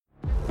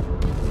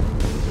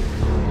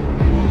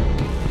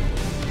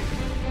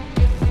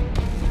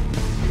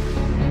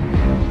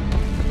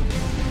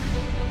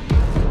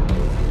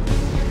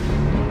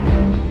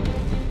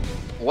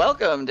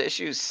Welcome to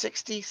issue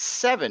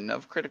 67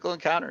 of Critical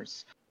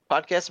Encounters,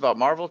 podcast about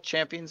Marvel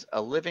Champions, a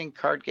living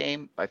card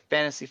game by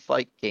Fantasy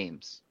Flight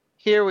Games.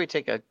 Here we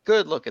take a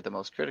good look at the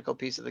most critical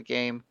piece of the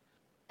game,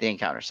 the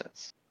encounter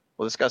sets.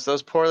 We'll discuss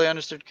those poorly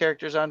understood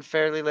characters,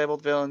 unfairly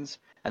labeled villains,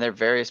 and their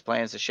various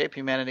plans to shape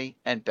humanity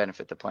and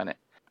benefit the planet,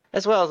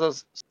 as well as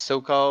those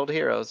so-called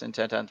heroes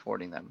intent on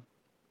thwarting them.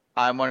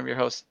 I'm one of your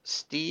hosts,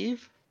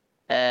 Steve,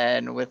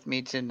 and with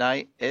me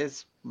tonight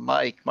is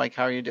Mike. Mike,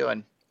 how are you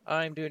doing?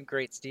 I'm doing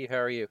great, Steve. How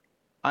are you?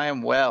 I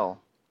am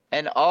well.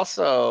 And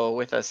also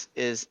with us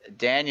is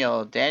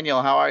Daniel.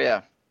 Daniel, how are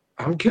you?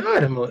 I'm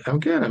good. I'm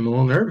good. I'm a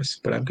little nervous,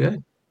 but I'm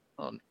good.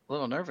 A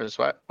little nervous.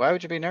 Why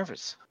would you be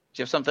nervous?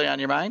 Do you have something on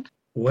your mind?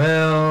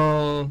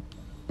 Well,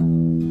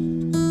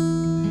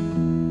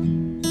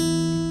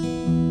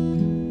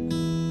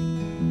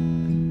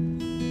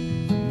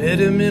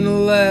 met him in a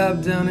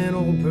lab down in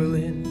old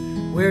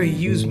Berlin, where he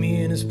used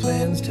me in his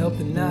plans to help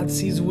the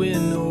Nazis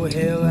win. Oh,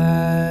 Hail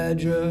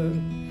Hydra.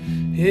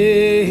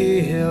 Hey,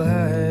 Hail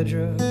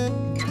Hydra.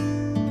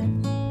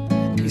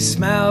 He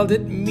smiled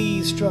at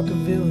me, struck a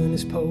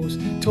villainous pose,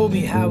 told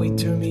me how he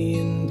turned me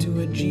into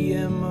a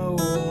GMO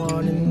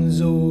on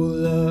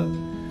Zola.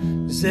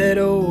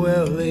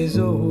 Z-O-L-A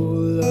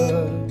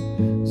Zola.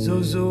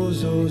 Zola.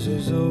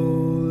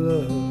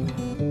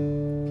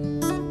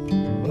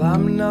 Well,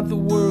 I'm not the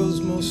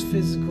world's most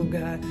physical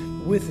guy.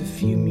 With a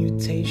few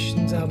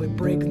mutations, I'll be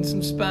breaking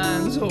some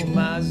spines. Oh,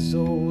 my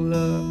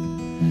Zola.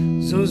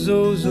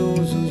 Zola.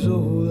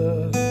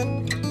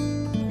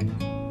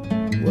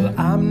 Well,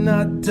 I'm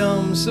not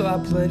dumb, so I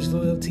pledge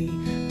loyalty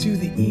to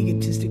the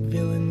egotistic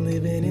villain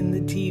living in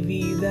the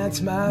TV.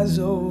 That's my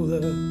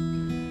Zola.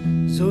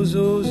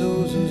 Zola. Zola.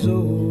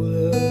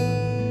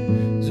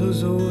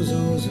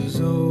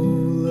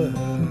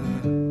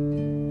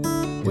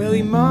 Well,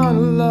 he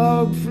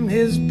monologued from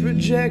his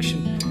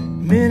projection,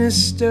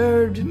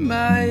 ministered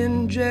my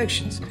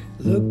injections,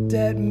 looked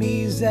at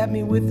me, zapped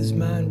me with his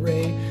mind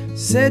ray,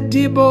 said,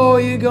 dear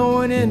boy, you're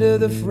going into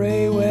the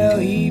fray. Well,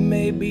 he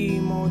may be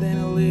more than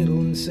a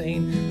little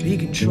insane, but he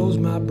controls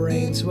my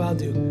brain, so I'll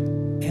do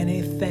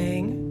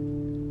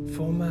anything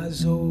for my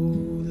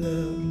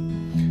Zola.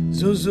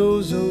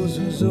 Zola.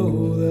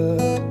 Zola.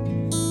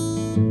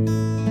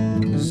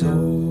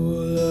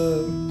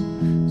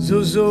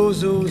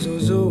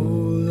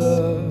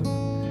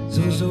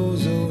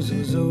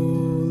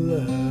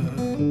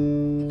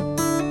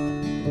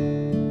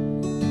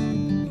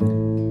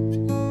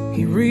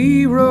 He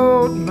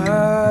rewrote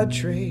my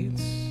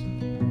traits.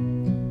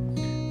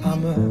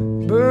 I'm a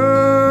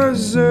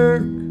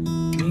berserk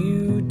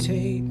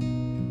mutate,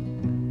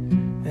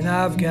 and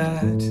I've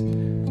got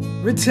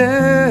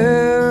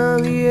retaliate,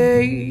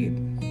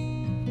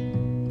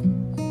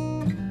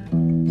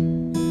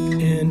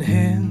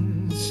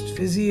 enhanced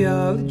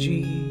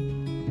physiology.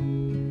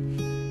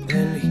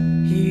 And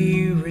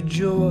he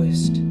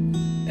rejoiced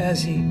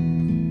as he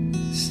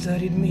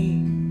studied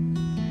me.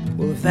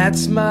 Well, if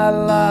that's my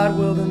lot,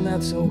 well then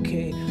that's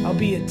okay. I'll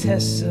be a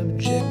test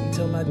subject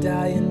until my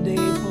dying day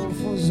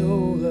for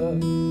Zola.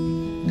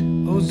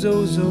 Oh,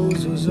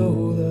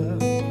 Zola.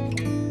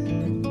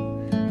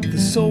 The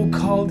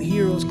so-called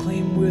heroes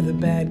claim we're the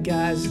bad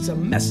guys. It's a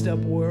messed up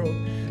world,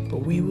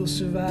 but we will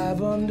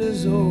survive under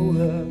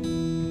Zola.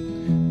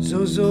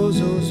 Zola.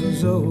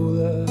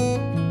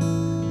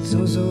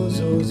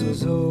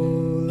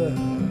 Zola.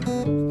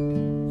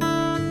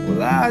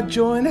 Well, I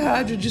joined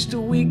Hydra just a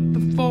week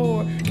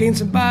before, gained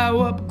some bio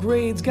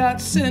upgrades, got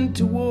sent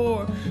to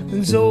war.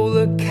 Then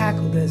Zola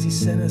cackled as he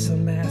sent us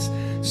en masse,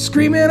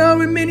 screaming,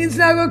 hungry minions,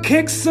 now go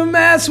kick some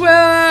ass. Well,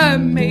 I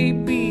may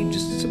be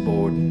just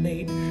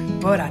subordinate,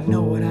 but I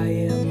know what I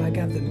am. I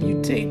got the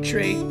mutate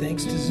trait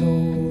thanks to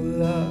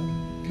Zola.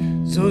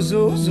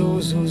 Zola.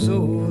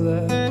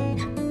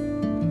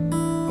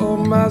 Oh,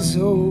 my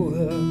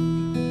Zola.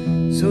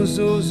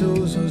 Zola.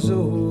 Zola.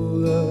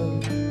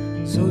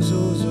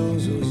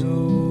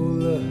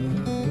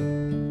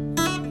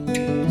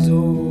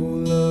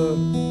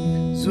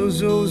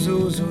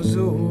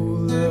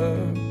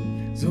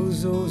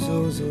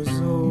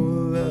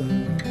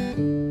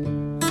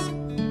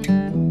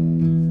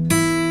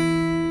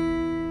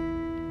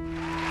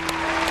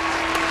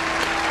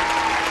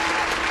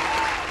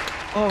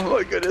 Oh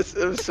my goodness,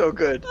 it was so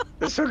good. It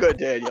was so good,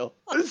 Daniel.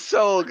 It was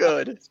so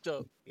good.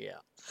 Yeah.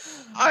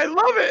 I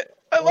love it.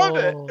 It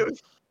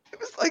was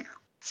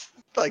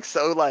like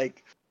so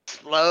like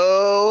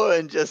slow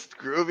and just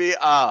groovy.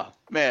 Ah,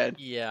 man.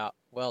 Yeah.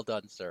 Well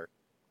done, sir.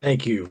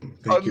 Thank you.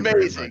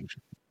 Amazing.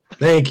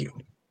 Thank you.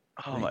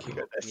 Oh my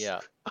goodness.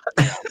 Yeah.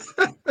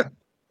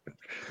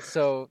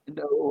 So I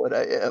know what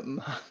I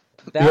am.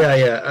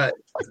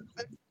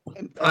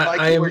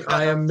 I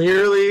am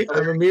merely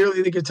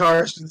the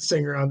guitarist and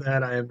singer on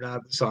that. I am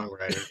not the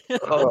songwriter.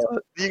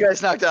 You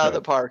guys knocked it out of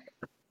the park.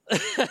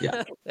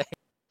 Yeah.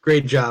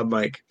 Great job,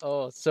 Mike.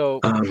 Oh, so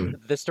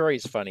the story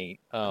is funny.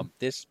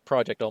 This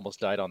project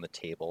almost died on the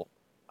table.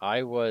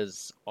 I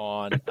was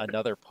on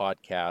another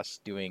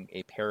podcast doing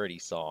a parody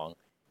song,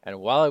 and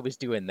while I was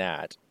doing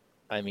that,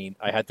 I mean,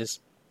 I had this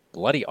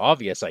bloody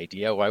obvious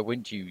idea. Why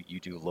wouldn't you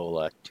do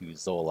Lola to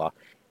Zola?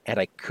 And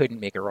I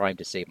couldn't make a rhyme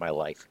to save my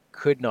life.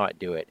 Could not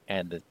do it.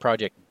 And the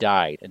project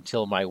died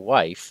until my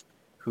wife,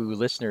 who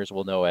listeners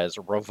will know as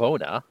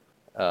Ravona,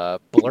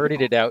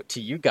 blurted it out to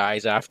you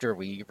guys after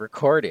we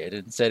recorded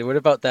and said, "What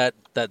about that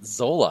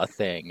Zola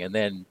thing?" And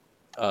then,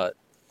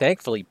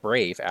 thankfully,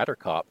 Brave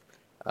Addercop,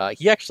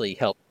 he actually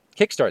helped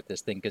kickstart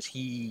this thing because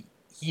he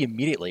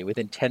immediately,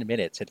 within 10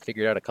 minutes, had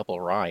figured out a couple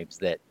of rhymes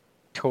that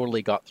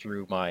totally got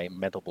through my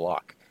mental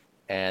block,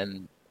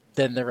 and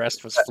then the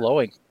rest was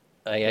flowing.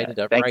 I ended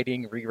up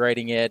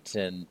rewriting it,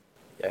 and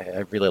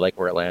I really like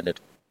where it landed.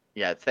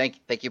 Yeah, thank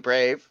you,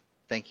 Brave.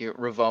 Thank you,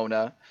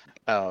 Ravona.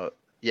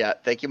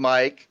 Thank you,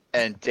 Mike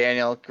and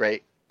Daniel.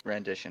 Great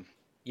rendition.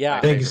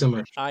 Yeah, thank you so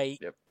much. I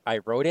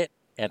wrote it,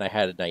 and I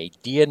had an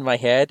idea in my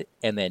head,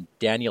 and then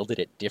Daniel did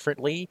it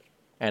differently,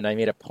 and I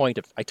made a point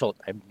of,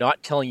 I'm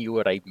not telling you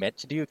what I meant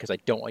to do because I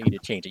don't want you to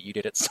change it. You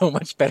did it so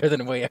much better than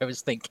the way I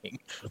was thinking.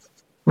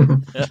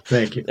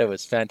 Thank you. That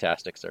was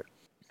fantastic, sir.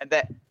 And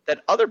that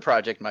other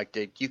project Mike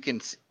did, you can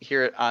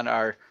hear it on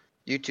our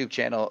YouTube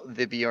channel,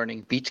 The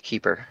Bjorning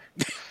Beachkeeper.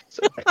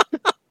 So,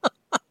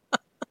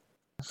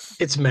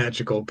 it's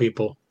magical,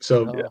 people.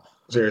 So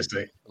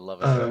seriously,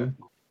 love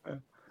it.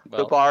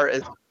 The bar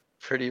is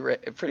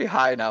pretty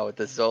high now with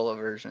the Zola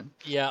version.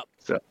 Yeah,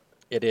 so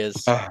it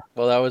is.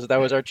 Well, that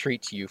was our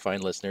treat to you,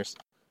 fine listeners.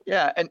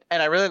 Yeah, and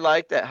I really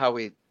like that how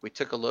we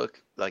took a look,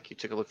 like you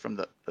took a look from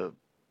the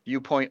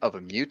viewpoint of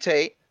a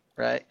mutate,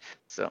 right?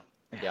 So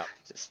yeah,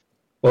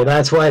 well,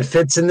 that's why it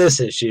fits in this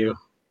issue.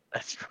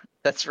 That's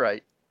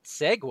right.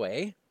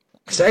 Segue.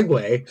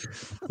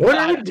 What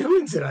are we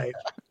doing tonight?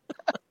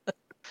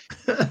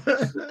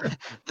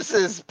 This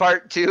is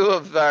part 2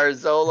 of our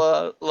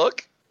Zola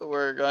look.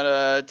 We're going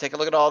to take a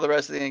look at all the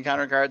rest of the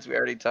encounter cards. We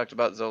already talked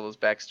about Zola's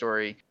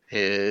backstory,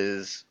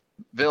 his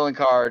villain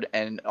card,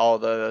 and all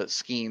the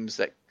schemes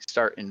that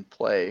start in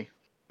play.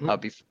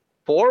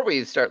 Before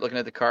we start looking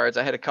at the cards,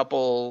 I had a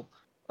couple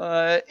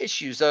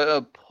issues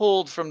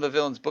pulled from the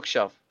villain's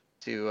bookshelf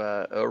to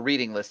a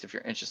reading list if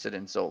you're interested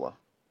in Zola.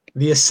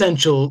 The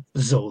Essential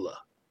Zola.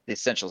 The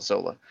Essential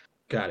Zola.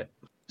 Got it.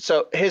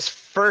 So his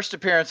first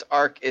appearance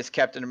arc is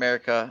Captain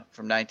America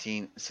from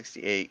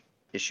 1968,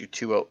 issue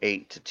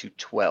 208 to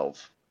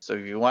 212. So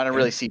if you want to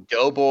really see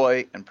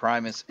Doughboy and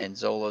Primus and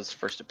Zola's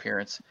first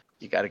appearance,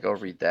 you got to go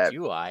read that.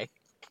 You got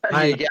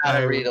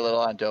to read a little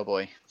on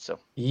Doughboy. So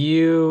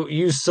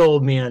you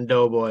sold me on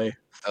Doughboy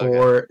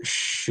for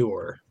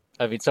sure.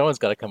 I mean, someone's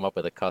got to come up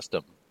with a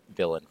custom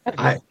villain.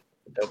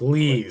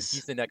 Please.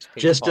 He's the next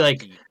page. Just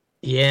like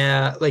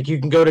you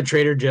can go to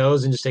Trader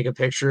Joe's and just take a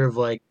picture of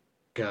like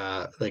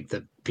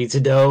the pizza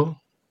dough.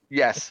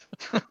 Yes.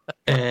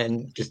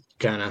 And just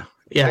kind of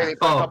maybe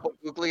put a couple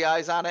googly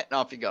eyes on it and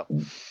off you go.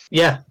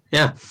 Yeah.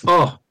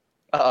 Oh.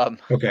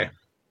 Okay.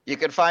 You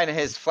can find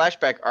his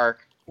flashback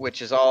arc,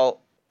 which is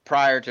all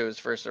prior to his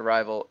first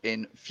arrival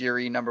in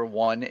Fury #1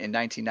 in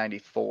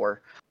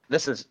 1994.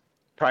 This is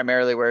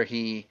primarily where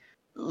he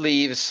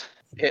leaves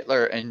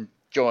Hitler and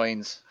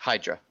joins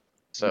Hydra.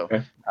 So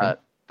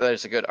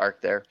there's a good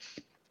arc there.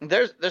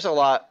 There's a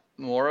lot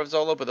more of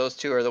Zola, but those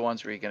two are the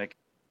ones where you're gonna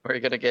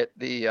get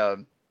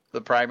the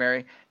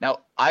primary. Now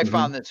I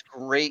found this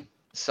great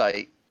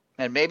site,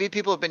 and maybe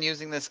people have been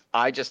using this.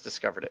 I just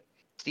discovered it.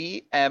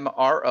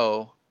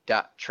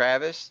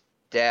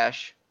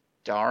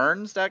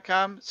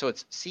 cmro.travis-darnes.com. So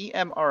it's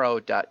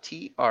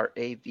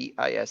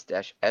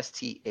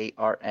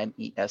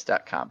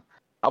cmro.travis-starnes.com.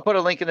 I'll put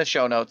a link in the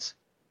show notes.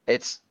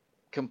 It's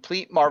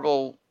Complete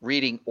Marvel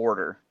Reading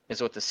Order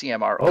is what the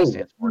CMRO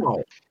stands for.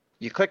 Wow.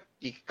 You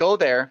go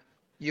there.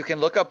 You can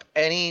look up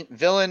any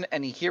villain,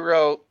 any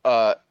hero,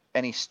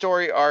 any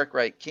story arc,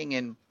 right? King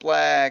in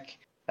Black,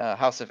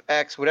 House of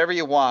X, whatever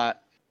you want.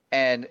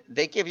 And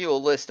they give you a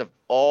list of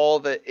all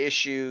the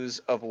issues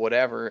of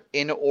whatever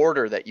in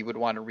order that you would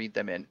want to read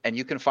them in. And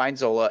you can find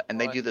Zola, and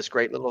they do this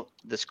great little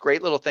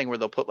thing where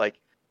they'll put like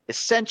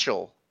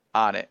essential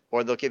on it,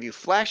 or they'll give you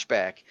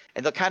flashback,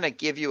 and they'll kind of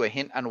give you a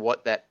hint on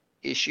what that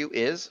issue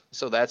is.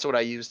 So that's what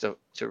I use to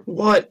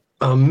What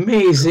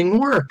amazing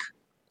work.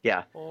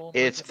 Yeah.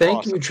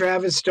 Thank you,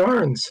 Travis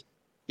Starnes.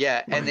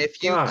 Yeah, and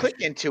if you click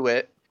into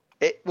it,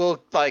 it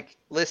will like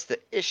list the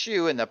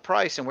issue and the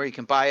price and where you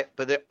can buy it,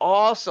 but it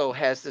also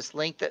has this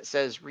link that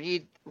says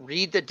read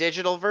the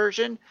digital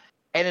version,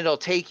 and it'll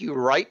take you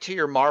right to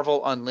your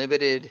Marvel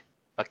Unlimited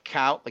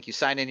account. Like you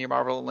sign in your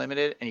Marvel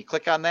Unlimited and you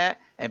click on that,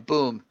 and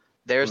boom,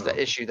 there's the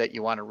issue that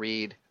you want to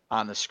read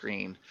on the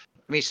screen.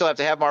 I mean, you still have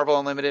to have Marvel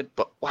Unlimited,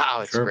 but wow,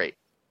 it's great.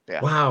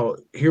 Yeah. Wow,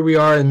 here we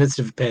are in the midst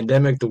of a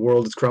pandemic. The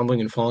world is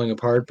crumbling and falling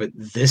apart, but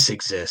this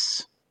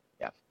exists.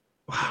 Yeah.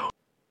 Wow.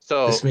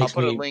 So I'll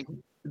put a link.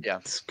 Yeah.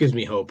 This gives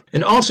me hope.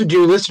 And also,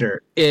 dear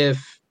listener,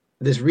 if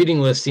this reading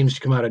list seems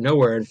to come out of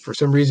nowhere and for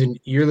some reason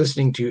you're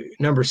listening to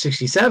number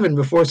 67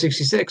 before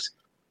 66,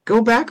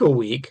 go back a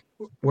week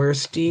where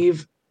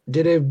Steve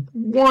did a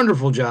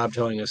wonderful job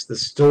telling us the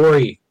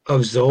story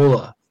of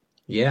Zola.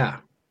 Yeah.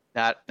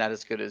 Not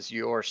as good as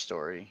your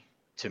story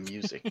to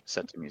music,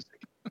 set to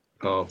music.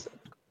 Oh.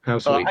 How Well,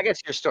 sweet. I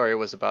guess your story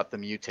was about the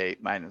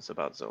mutate. Mine is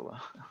about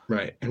Zola.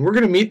 Right. And we're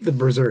going to meet the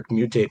Berserk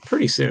mutate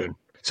pretty soon.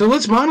 So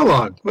let's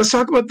monologue. Let's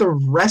talk about the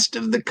rest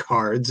of the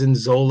cards in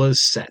Zola's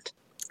set.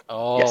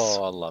 Oh, Yes.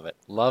 I love it.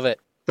 Love it.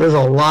 There's a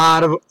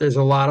lot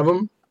of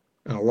them,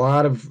 and a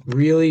lot of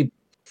really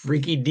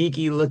freaky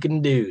deaky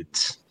looking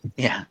dudes.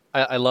 Yeah.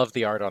 I love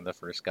the art on the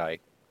first guy.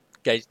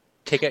 Guys,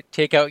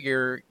 take out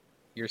your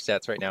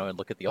sets right now and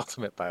look at the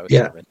ultimate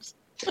bioservants.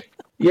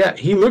 Yeah,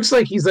 he looks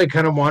like he's like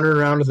kind of wandering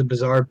around with a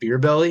bizarre beer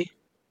belly.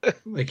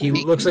 Like he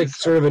looks like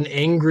sort of an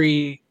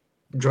angry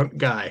drunk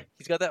guy.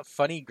 He's got that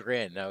funny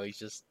grin. Now he's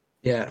just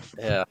Yeah.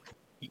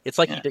 It's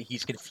like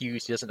he's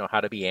confused. He doesn't know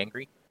how to be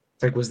angry.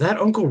 It's like, was that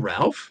Uncle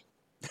Ralph?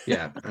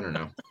 Yeah, I don't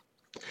know.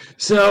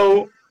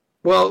 So,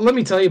 well, let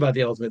me tell you about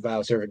the Ultimate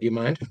Bioservant. Do you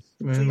mind?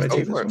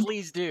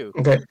 Please do.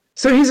 Okay.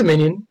 So he's a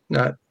minion,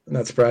 not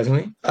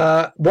surprisingly.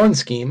 One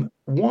scheme,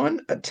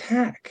 one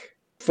attack.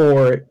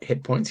 4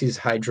 hit points. He's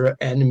Hydra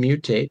and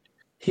Mutate.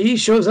 He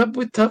shows up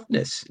with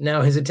toughness.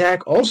 Now, his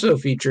attack also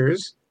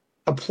features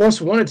a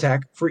 +1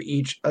 attack for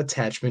each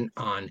attachment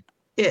on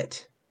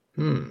it.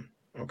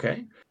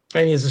 Okay.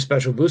 And he has a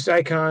special boost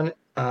icon.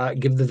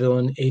 Give the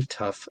villain a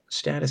tough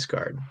status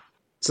card.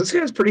 So this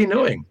guy's pretty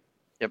annoying.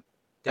 Yep.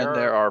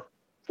 There are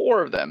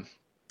 4 of them.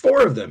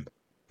 4 of them.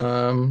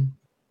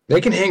 They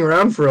can hang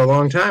around for a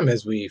long time,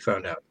 as we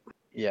found out.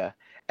 Yeah.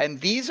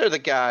 And these are the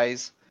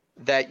guys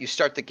that you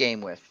start the game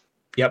with.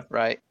 Yep.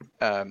 Right?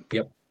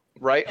 Yep.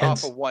 Right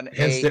Hence- off of 1A.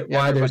 Hence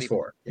why there's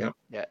 4. Yep.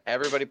 Yeah,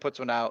 everybody puts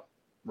one out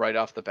right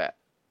off the bat.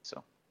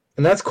 So.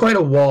 And that's quite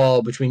a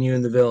wall between you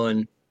and the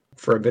villain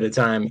for a bit of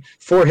time.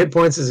 4 hit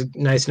points is a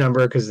nice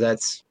number because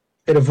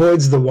it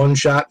avoids the one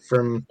shot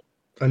from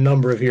a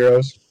number of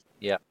heroes.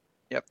 Yeah.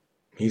 Yep.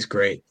 He's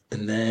great.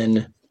 And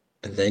then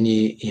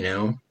you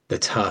know, the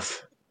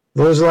tough.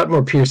 There's a lot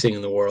more piercing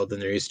in the world than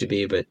there used to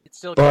be, but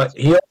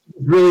he's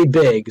really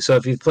big. So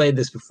if you've played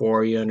this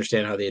before, you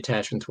understand how the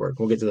attachments work.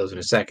 We'll get to those in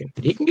a second.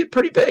 But he can get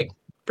pretty big,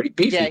 pretty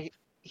beefy. Yeah,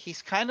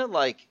 he's kind of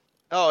like,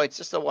 it's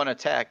just a 1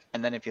 attack,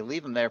 and then if you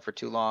leave him there for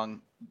too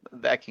long,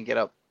 that can get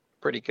up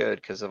pretty good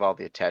because of all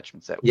the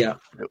attachments that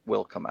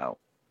will come out.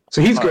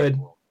 So he's good.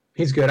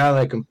 He's good. I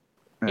like him.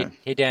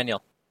 Hey,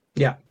 Daniel.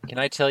 Yeah. Can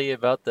I tell you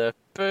about the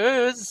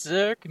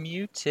Berserk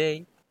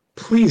Mutate?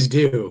 Please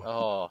do.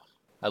 Oh,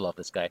 I love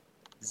this guy.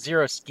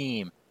 0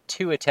 scheme,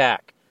 2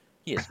 attack.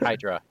 He is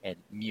Hydra and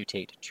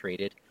Mutate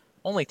traded.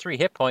 Only 3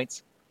 hit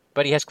points,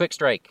 but he has Quick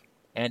Strike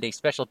and a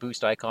special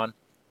boost icon.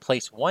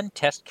 Place 1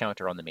 test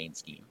counter on the main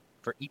scheme.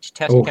 For each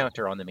test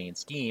counter on the main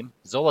scheme,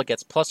 Zola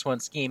gets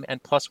 +1 scheme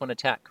and +1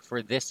 attack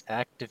for this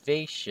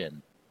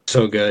activation.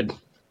 So good.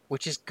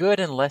 Which is good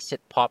unless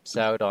it pops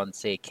out on,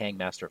 say, Kang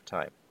Master of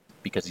Time,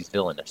 because he's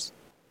villainous.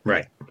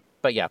 Right.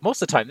 But yeah,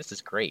 most of the time this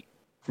is great.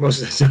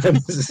 Most of the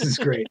time this is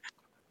great.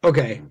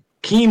 Okay.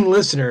 Keen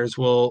listeners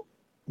will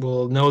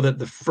know that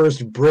the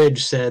first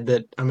bridge said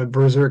that I'm a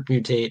Berserk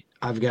Mutate.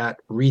 I've got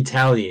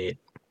Retaliate.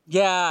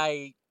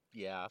 Yeah.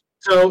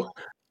 So,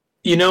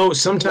 you know,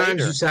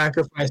 sometimes you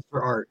sacrifice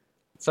for art.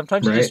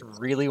 Sometimes you just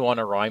really want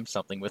to rhyme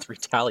something with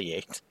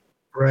Retaliate.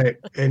 Right.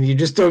 And you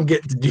just don't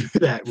get to do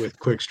that with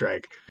Quick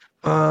Strike.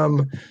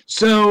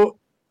 So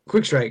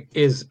Quick Strike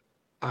is,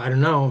 I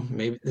don't know,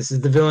 maybe this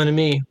is the villain in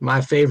me. My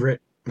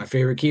favorite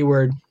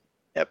keyword.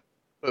 Yep.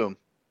 Boom.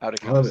 Out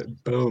it I love comes.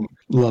 it. Boom.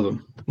 Love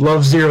them.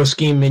 Love 0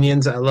 scheme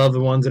minions. I love the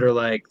ones that are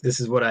like,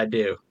 this is what I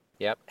do.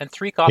 Yep. And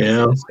 3 copies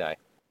of this guy.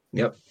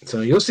 Yep.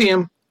 So you'll see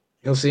him.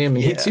 And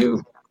he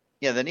too.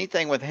 Yeah, the neat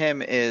thing with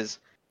him is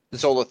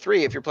Zola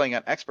 3, if you're playing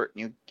on Expert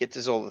and you get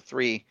to Zola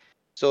 3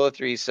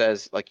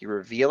 says, like, you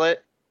reveal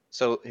it,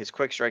 so his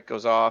Quick Strike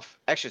goes off.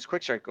 Actually, his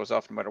Quick Strike goes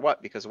off no matter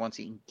what, because once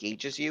he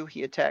engages you,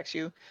 he attacks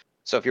you.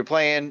 So if you're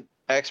playing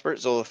Expert,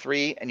 Zola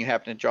 3, and you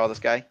happen to draw this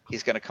guy,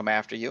 he's going to come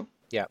after you.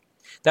 Yeah.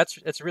 That's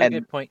a really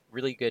good point,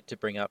 really good to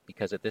bring up,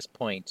 because at this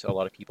point, a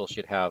lot of people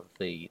should have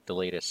the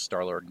latest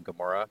Star-Lord and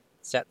Gamora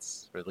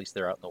sets, or at least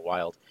they're out in the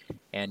wild.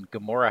 And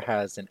Gamora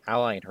has an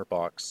ally in her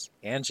box,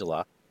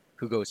 Angela,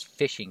 who goes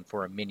fishing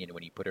for a minion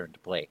when you put her into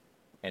play.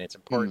 And it's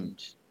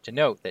important to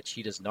note that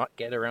she does not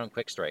get around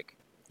Quick Strike.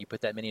 You put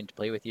that minion to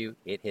play with you,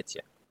 it hits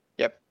you.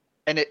 Yep.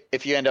 And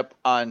if you end up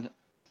on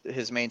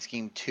his main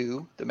scheme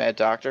 2, the Mad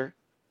Doctor,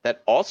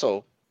 that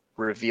also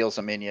reveals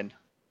a minion.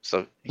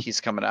 So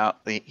he's coming out.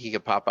 He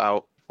can pop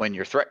out when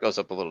your threat goes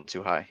up a little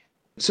too high.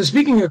 So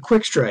speaking of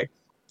Quick Strike,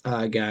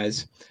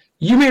 guys,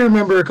 you may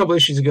remember a couple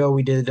issues ago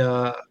we did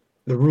the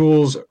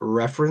rules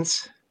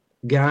reference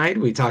guide.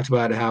 We talked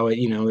about how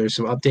there's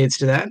some updates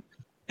to that,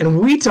 and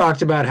we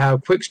talked about how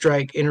Quick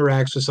Strike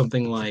interacts with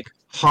something like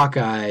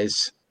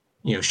Hawkeye's,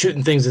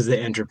 shooting things as they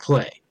enter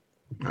play.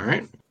 All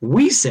right,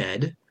 we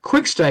said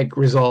Quick Strike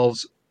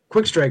resolves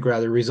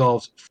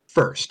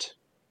first.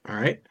 All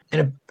right,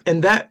 and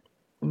that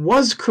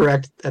was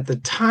correct at the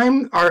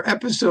time our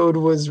episode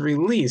was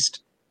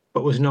released,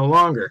 but was no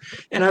longer.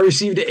 And I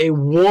received a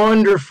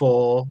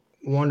wonderful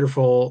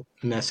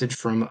message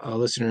from a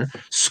listener,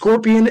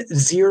 Scorpion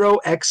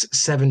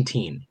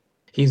 0x17.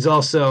 He's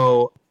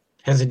also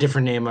has a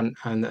different name on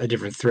a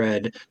different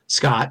thread,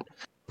 Scott.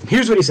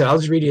 Here's what he said. I'll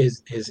just read you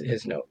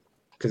his note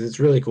because it's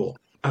really cool.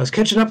 I was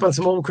catching up on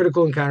some old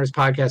Critical Encounters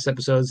podcast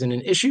episodes, and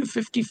in issue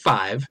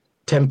 55,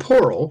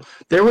 Temporal,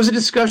 there was a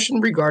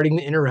discussion regarding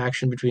the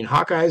interaction between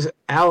Hawkeye's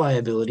ally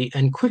ability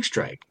and Quick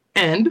Strike.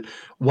 And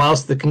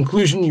whilst the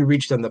conclusion you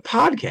reached on the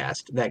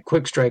podcast that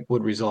Quick Strike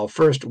would resolve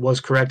first was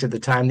correct at the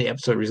time the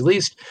episode was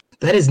released,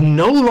 that is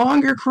no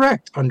longer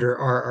correct under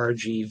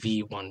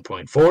RRGV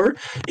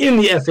 1.4. In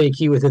the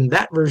FAQ within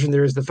that version,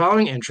 there is the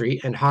following entry,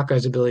 and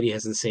Hawkeye's ability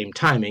has the same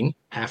timing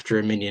after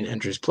a minion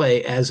enters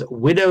play as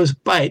Widow's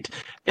Bite,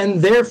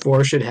 and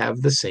therefore should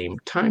have the same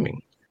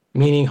timing.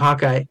 Meaning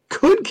Hawkeye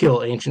could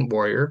kill Ancient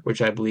Warrior, which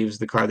I believe is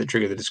the card that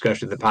triggered the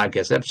discussion of the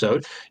podcast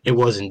episode. It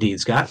was indeed,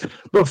 Scott,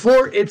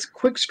 before its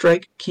Quick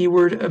Strike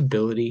keyword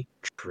ability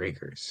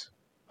triggers.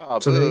 Oh,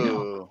 So there you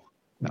go.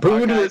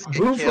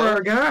 Boo for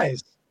our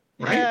guys.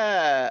 Right?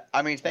 Yeah,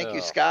 I mean, thank you,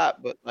 Oh.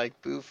 Scott, but like,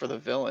 boo for the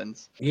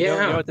villains. You know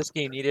Yeah. what this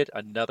game needed?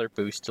 Another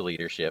boost to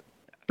leadership.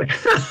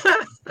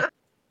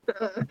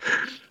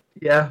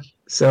 Yeah.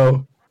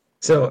 So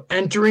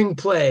entering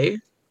play,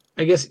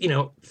 I guess,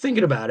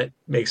 thinking about it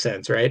makes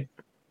sense, right?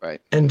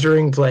 Right.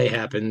 Entering play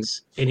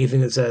happens.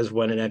 Anything that says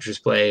when it enters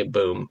play,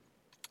 boom.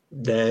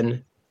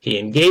 Then he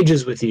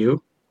engages with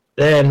you,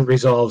 then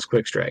resolves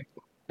Quick Strike.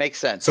 Makes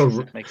sense.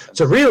 So- Makes sense.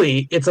 So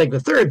really, it's like the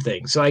third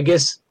thing. So I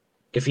guess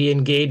if he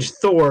engaged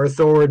Thor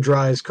would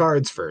draw his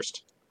cards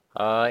first,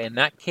 In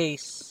that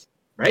case,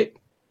 right?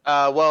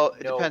 Well,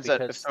 it No, depends on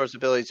if because- Thor's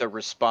abilities are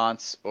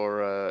response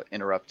or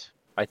interrupt.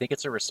 I think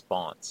it's a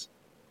response.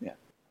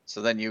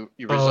 So then you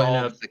and,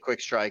 resolve the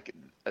quick strike.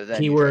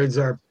 Then you Keywords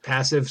try- are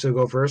passive, so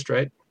go first,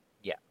 right?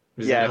 Yeah.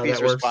 Is that Yeah, how if he's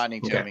that works?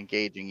 responding to Okay. him,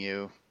 engaging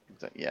you.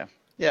 Yeah.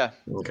 Yeah.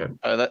 Okay.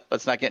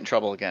 Let's not get in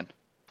trouble again.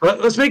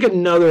 Let's make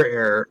another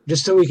error,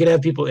 just so we can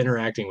have people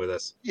interacting with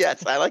us.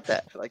 Yes, I like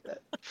that. I like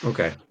that.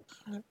 Okay.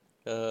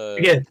 Uh,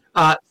 Again,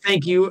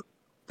 thank you.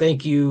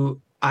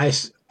 I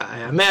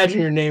imagine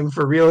your name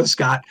for real is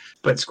Scott,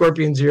 but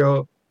Scorpion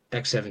Zero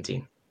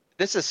X17.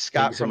 This is Thank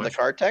Scott you so from the much.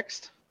 card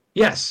text.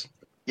 Yes.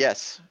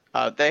 Yes.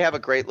 They have a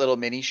great little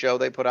mini show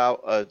they put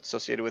out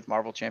associated with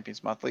Marvel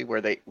Champions Monthly where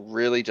they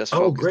really just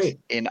Oh, focus great.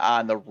 in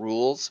on the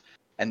rules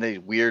and the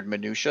weird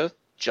minutia,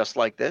 just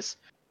like this.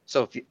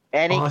 So if you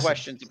any Awesome.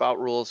 questions about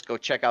rules, go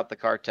check out the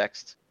card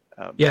text.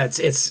 Yeah, it's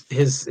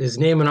his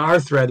name in our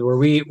thread where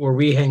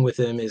we hang with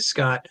him is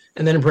Scott,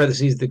 and then in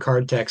parentheses the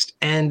card text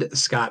and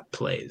Scott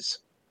plays.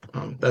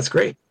 That's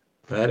great.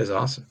 That is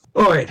awesome.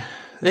 All right.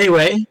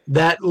 Anyway,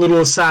 that little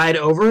aside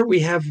over, we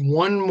have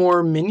one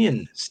more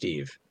minion,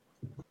 Steve.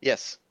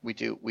 Yes, we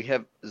do. We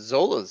have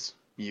Zola's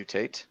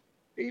mutate,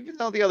 even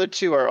though the other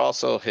two are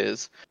also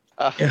his.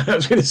 Yeah, I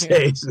was going to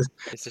say. is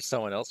there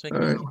someone else making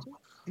Alright.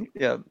 it?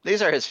 Yeah,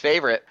 these are his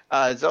favorite.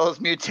 Zola's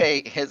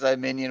mutate is a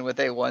minion with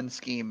a 1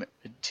 scheme,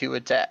 2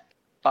 attack,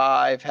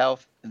 5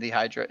 health, the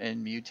Hydra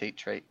and mutate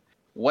trait.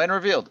 When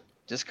revealed,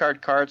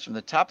 discard cards from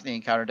the top of the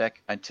encounter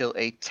deck until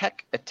a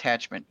tech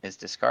attachment is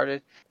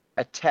discarded.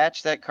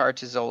 Attach that card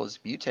to Zola's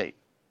mutate.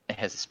 It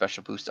has a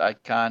special boost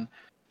icon.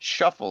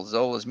 Shuffle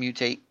Zola's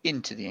mutate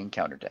into the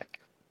encounter deck.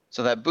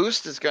 So that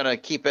boost is going to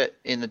keep it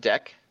in the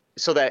deck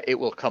so that it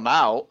will come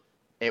out,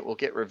 it will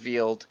get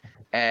revealed,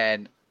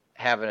 and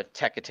have a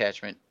tech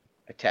attachment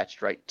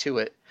attached right to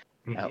it.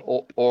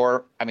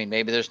 Or, I mean,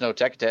 maybe there's no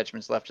tech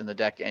attachments left in the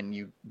deck and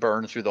you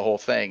burn through the whole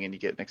thing and you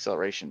get an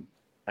acceleration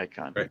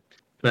icon. Right.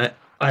 But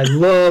I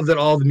love that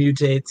all the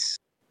mutates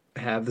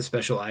have the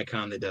special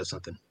icon that does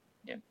something.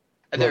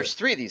 And there's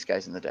 3 of these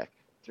guys in the deck.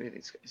 3 of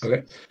these guys.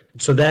 Okay.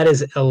 So that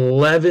is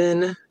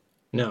 10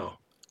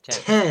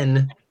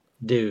 10.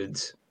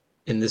 dudes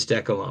in this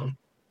deck alone.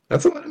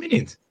 That's a lot of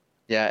minions.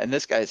 Yeah, and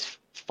this guy's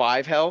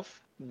 5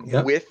 health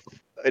Yep. with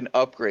an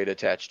upgrade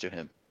attached to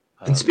him.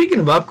 And speaking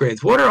of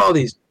upgrades, what are all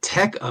these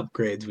tech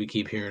upgrades we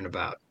keep hearing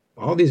about?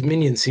 All these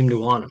minions seem to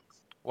want them.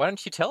 Why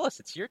don't you tell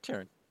us? It's your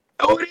turn.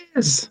 Oh, it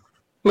is.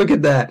 Look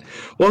at that.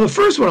 Well, the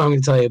first one I'm going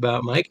to tell you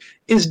about, Mike,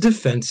 is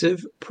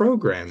defensive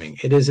programming.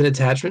 It is an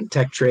attachment,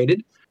 tech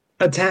traded,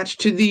 attached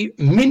to the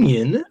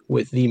minion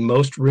with the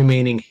most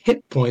remaining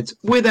hit points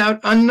without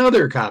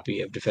another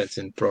copy of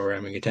defensive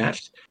programming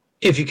attached.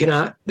 If you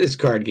cannot, this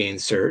card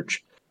gains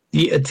Surge.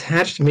 The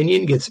attached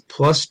minion gets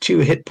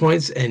 +2 hit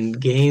points and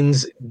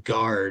gains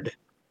Guard.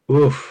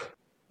 Oof.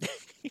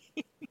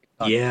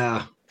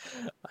 Yeah.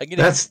 I'm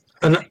gonna, That's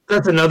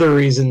another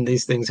reason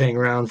these things hang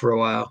around for a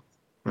while,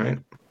 right?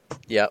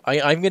 yeah,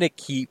 I'm gonna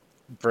keep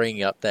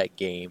bringing up that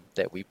game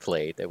that we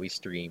played, that we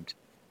streamed,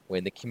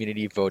 when the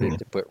community voted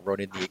to put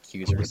Ronan the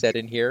Accuser set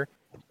in here,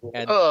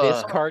 and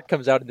this card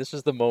comes out, and this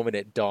was the moment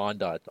it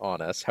dawned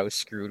on us how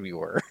screwed we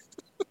were.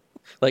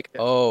 Like,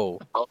 oh,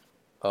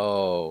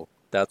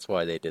 that's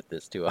why they did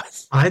this to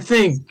us. I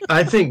think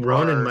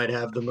Ronan might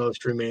have the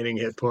most remaining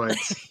hit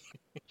points.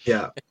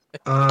 Yeah.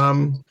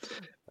 And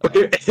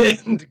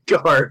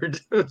Guard.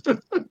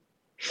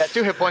 That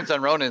 2 hit points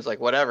on Ronan is like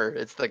whatever.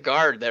 It's the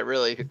guard that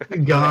really.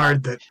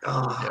 Guard that.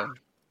 Oh.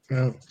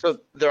 Yeah. So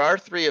there are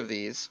 3 of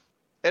these.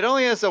 It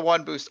only has a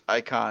 1 boost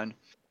icon,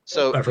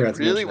 so I you forgot to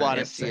really mention that, want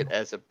to yeah. see it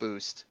as a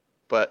boost.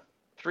 But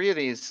 3 of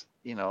these,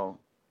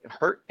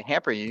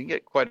 hamper you. You can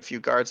get quite a few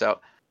guards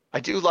out. I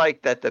do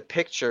like that the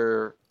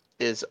picture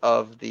is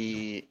of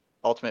the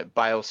ultimate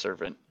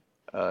bioservant.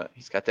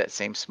 He's got that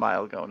same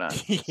smile going on.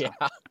 Yeah.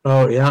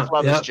 Oh yeah,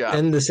 Love his yeah, job.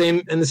 and the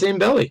same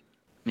belly.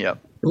 Yep.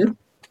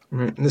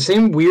 Right. And the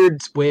same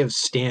weird way of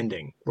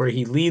standing, where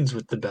he leads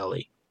with the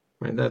belly.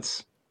 Right.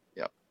 It's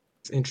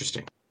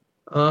interesting.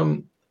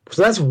 So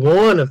that's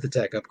one of the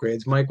tech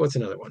upgrades. Mike, what's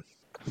another one?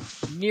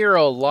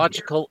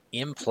 Neurological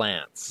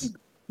implants.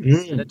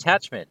 An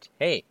attachment.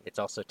 Hey, it's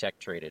also tech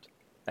traded.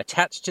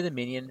 Attached to the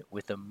minion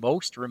with the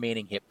most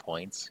remaining hit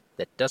points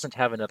that doesn't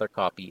have another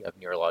copy of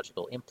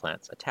neurological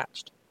implants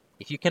attached.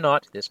 If you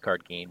cannot, this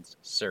card gains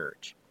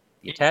Surge.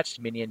 The attached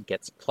minion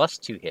gets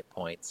 +2 hit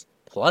points,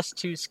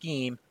 +2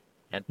 scheme,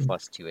 and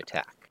 +2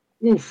 attack.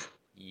 Oof.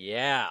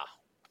 Yeah.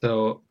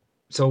 So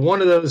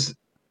one of those,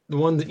 the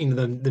one that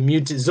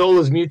the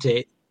Zola's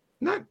mutate.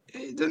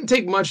 It doesn't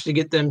take much to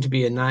get them to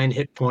be a 9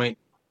 hit point,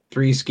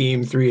 3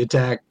 scheme, 3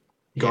 attack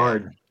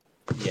guard.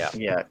 Yeah.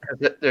 Yeah.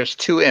 There's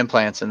 2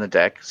 implants in the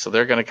deck, so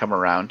they're going to come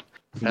around.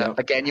 Yep.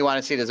 Again, you want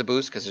to see it as a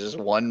boost because there's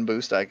just one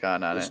boost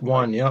icon on Just it.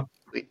 one, yep.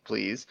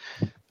 Please.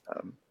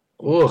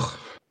 Ugh.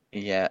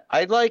 Yeah,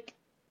 I like,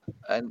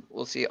 and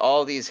we'll see.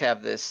 All these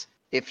have this.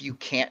 If you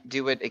can't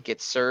do it, it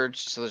gets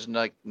surged. So there's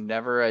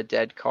never a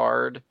dead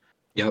card.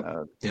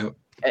 Yep. Yep.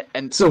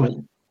 And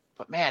So,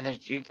 but man,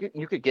 you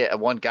could get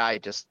one guy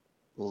just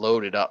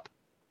loaded up.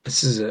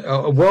 this is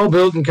a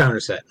well-built encounter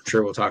set. I'm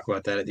sure we'll talk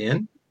about that at the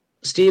end.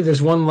 Steve,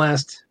 there's one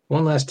last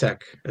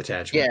tech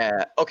attachment.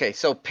 Yeah. Okay.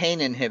 So pain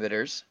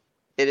inhibitors.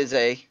 It is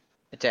a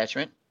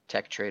attachment,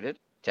 tech traded,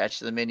 attached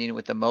to the minion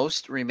with the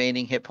most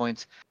remaining hit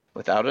points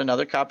without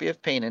another copy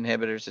of pain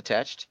inhibitors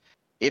attached.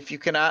 If you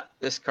cannot,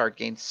 this card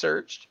gains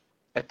surged.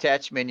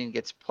 Attached minion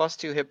gets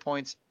 +2 hit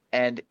points,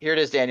 and here it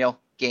is, Daniel,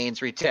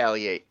 gains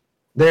retaliate.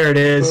 There it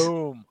is.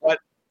 Boom.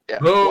 Yeah,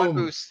 Boom. one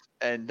boost,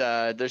 and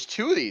there's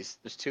 2 of these.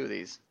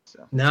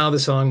 So Now the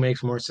song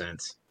makes more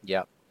sense.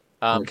 Yeah.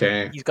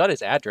 Okay. He's got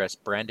his address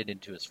branded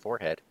into his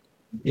forehead.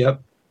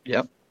 Yep.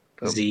 Yep.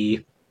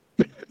 Z.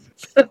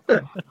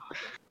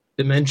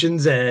 Dimension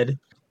Z.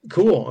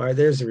 Cool. All right,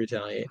 there's the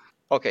retaliate.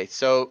 okay,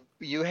 so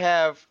you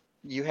have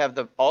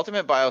the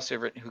ultimate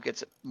bioservant who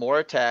gets more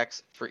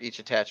attacks for each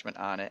attachment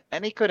on it,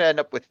 and he could end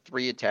up with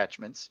 3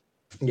 attachments.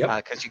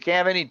 Yep. Because you can't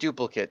have any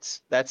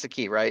duplicates. That's the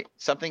key, right?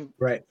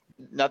 Right.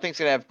 Nothing's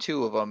gonna have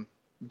 2 of them,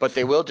 but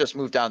they will just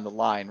move down the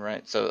line,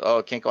 right? So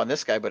it can't go on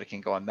this guy, but it can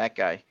go on that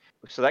guy.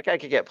 So that guy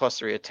could get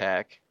 +3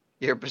 attack.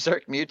 Your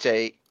Berserk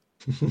Mutate,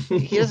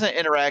 he doesn't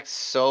interact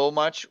so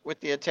much with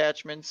the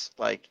attachments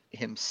like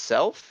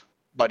himself,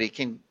 but he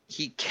can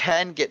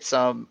get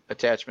some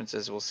attachments,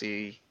 as we'll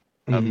see,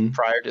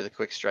 prior to the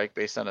quick strike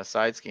based on a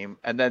side scheme.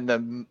 And then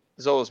the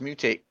Zola's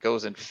Mutate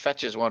goes and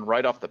fetches one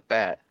right off the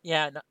bat.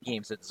 Yeah, not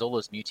games that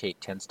Zola's Mutate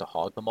tends to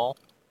hog them all.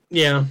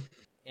 Yeah.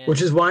 And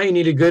Which is why you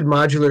need a good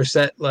modular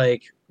set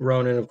like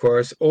Ronin, of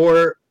course,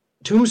 or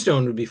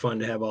Tombstone would be fun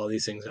to have all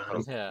these things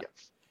on them.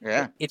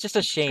 Yeah. It's just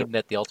a shame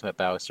that the Ultimate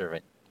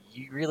Bioservant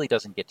really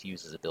doesn't get to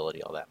use his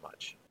ability all that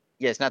much.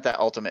 Yeah, it's not that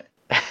ultimate.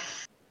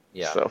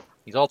 Yeah. So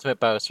He's Ultimate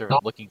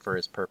Bioservant looking for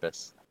his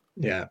purpose.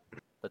 Yeah.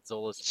 But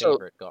Zola's So-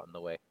 favorite got in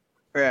the way.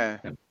 yeah.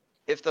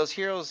 If those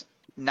heroes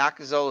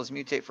knock Zola's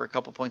Mutate for a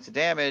couple points of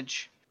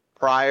damage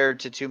prior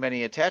to too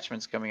many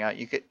attachments coming out,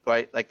 you could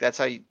like that's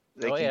how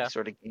they can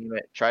sort of game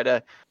it. Try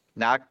to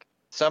knock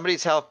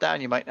somebody's health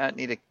down. You might not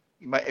need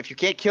if you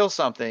can't kill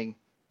something,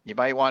 you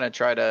might want to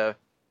try to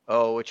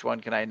which one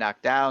can I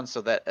knock down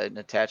so that an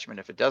attachment,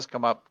 if it does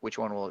come up, which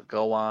one will it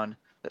go on?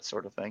 That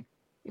sort of thing.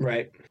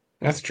 Right.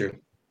 That's true.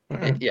 All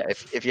right. Yeah,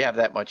 if you have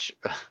that much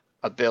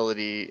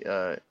ability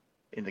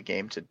in the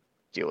game to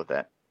deal with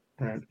that.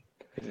 Right.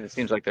 It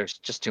seems like there's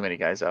just too many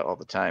guys out all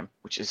the time,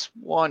 which is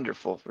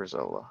wonderful for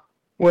Zola.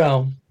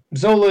 Well,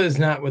 Zola is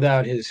not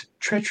without his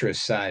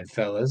treacherous side,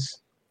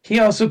 fellas. He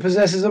also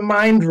possesses a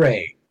mind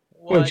ray,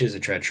 which is a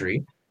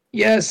treachery.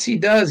 Yes, he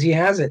does. He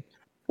has it.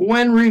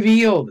 When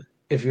revealed,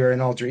 if you're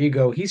an alter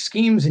ego, he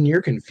schemes and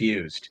you're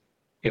confused.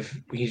 If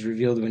he's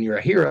revealed when you're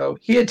a hero,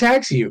 he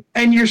attacks you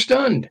and you're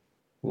stunned.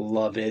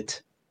 Love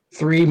it.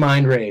 3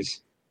 mind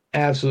rays.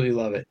 Absolutely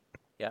love it.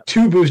 Yeah.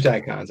 2 boost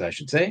icons, I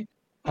should say.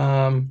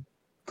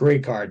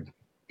 Great card.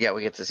 Yeah,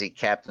 we get to see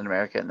Captain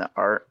America in the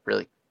art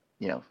really,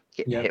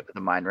 getting Yep. hit with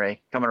a mind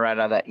ray coming right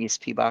out of that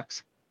ESP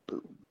box.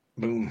 Boom.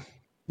 Boom.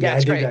 Yeah, Yeah, I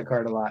it's dig great. that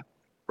card a lot.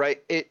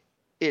 Right.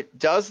 It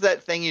does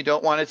that thing you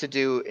don't want it to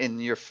do in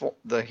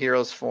the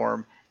hero's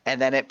form,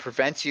 and then it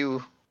prevents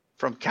you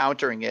from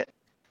countering it.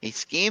 He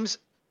schemes,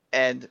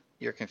 and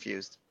you're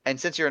confused. And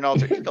since you're in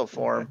alter ego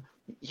form,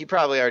 he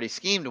probably already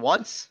schemed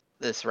once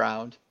this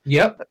round.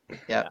 Yep.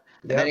 Yeah.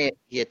 And then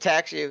he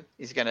attacks you.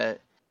 He's gonna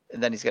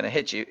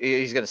hit you.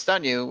 He's gonna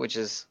stun you, which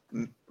is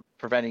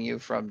preventing you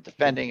from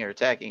defending or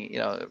attacking.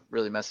 It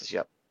really messes you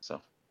up.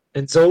 So.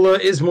 And Zola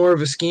is more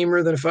of a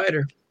schemer than a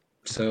fighter,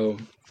 so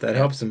that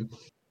helps him.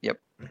 Yep.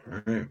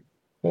 All right.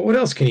 Well, what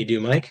else can he do,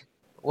 Mike?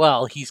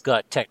 Well, he's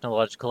got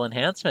technological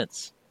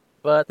enhancements.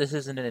 But this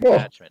isn't an Whoa.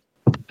 attachment.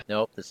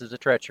 Nope, this is a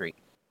treachery.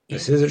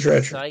 This is a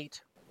treachery.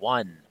 Insight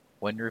 1.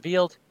 When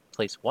revealed,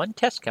 place 1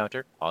 test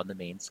counter on the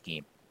main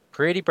scheme.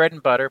 Pretty bread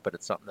and butter, but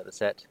it's something that the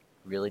set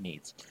really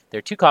needs. There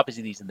are 2 copies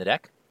of these in the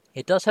deck.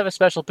 It does have a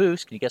special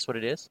boost. Can you guess what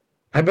it is?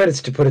 I bet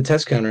it's to put a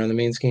test counter on the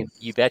main scheme.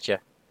 You betcha.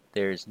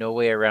 There's no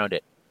way around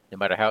it. No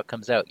matter how it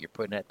comes out, you're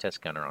putting that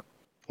test counter on.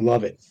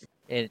 Love it.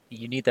 And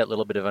you need that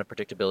little bit of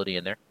unpredictability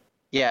in there.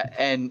 Yeah,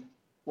 and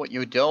what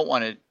you don't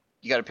want to,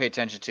 you got to pay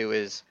attention to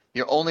is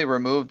you only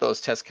remove those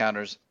test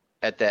counters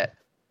at that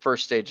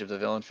first stage of the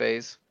villain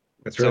phase.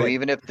 That's So right.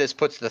 even if this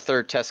puts the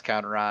 3rd test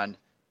counter on,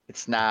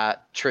 it's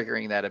not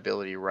triggering that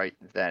ability right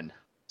then.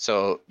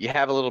 So you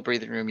have a little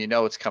breathing room. You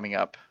know it's coming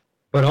up.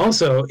 But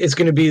also, it's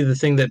going to be the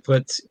thing that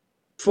puts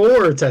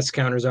 4 test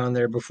counters on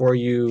there before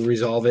you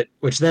resolve it,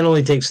 which then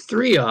only takes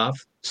 3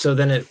 off, so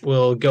then it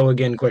will go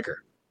again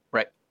quicker.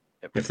 Right.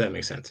 Yep. If that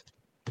makes sense.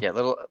 Yeah,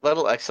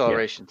 little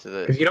acceleration to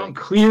the. If you don't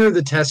clear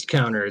the test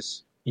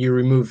counters, you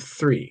remove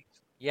 3.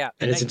 Yeah.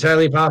 And it's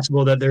entirely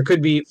possible that there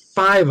could be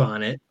 5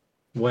 on it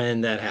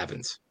when that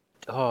happens.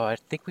 Oh, I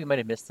think we might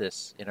have missed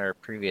this in our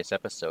previous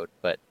episode,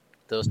 but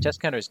those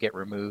test counters get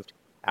removed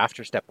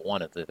after step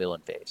 1 of the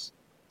villain phase.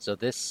 So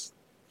this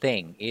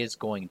thing is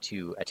going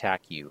to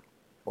attack you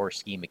or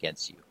scheme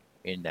against you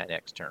in that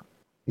next turn.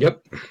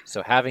 Yep.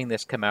 So having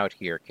this come out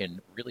here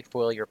can really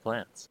foil your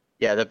plans.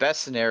 Yeah, the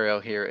best scenario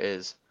here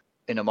is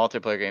in a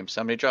multiplayer game,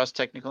 somebody draws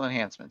technical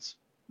enhancements.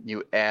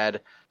 You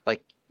add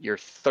like your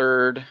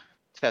 3rd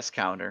test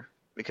counter,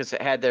 because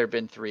had there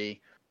been 3,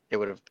 it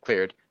would have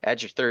cleared.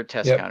 Add your 3rd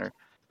test counter.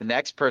 The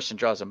next person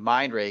draws a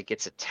Mind Ray,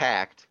 gets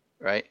attacked,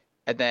 right?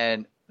 And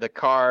then the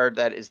card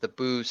that is the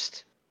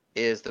boost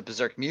is the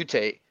Berserk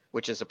Mutate,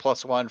 which is a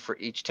 +1 for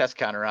each test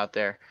counter out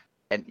there.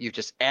 And you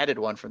just added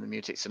 1 from the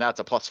Mutate, so now it's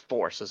a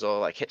 +4. So Zola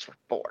like hits for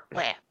 4.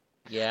 Wham!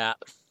 Yeah.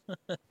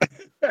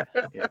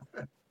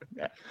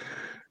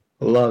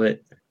 Love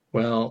it.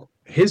 Well,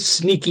 his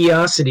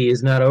sneakiosity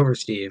is not over,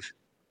 Steve.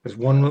 There's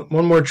one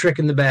more trick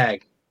in the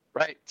bag.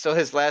 Right. So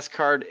his last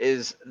card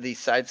is the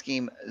side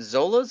scheme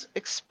Zola's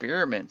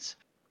Experiments.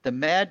 The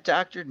Mad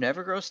Doctor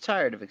never grows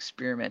tired of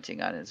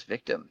experimenting on his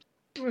victims.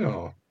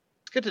 Oh.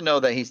 It's good to know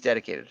that he's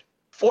dedicated.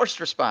 Forced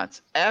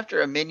response.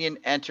 After a minion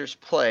enters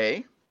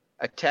play,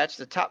 attach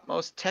the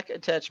topmost tech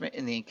attachment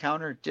in the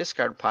encounter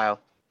discard pile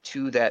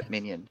to that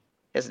minion.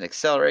 It has an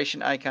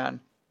acceleration icon,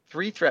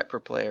 3 threat per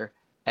player,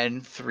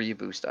 and 3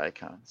 boost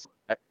icons.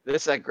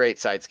 This is a great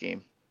side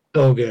scheme.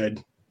 So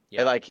good.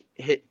 Yeah.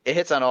 It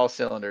hits on all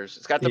cylinders.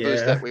 It's got the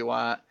boost Yeah. that we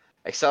want,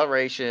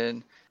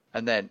 acceleration,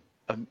 and then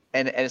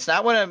and it's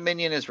not when a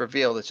minion is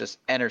revealed. It's just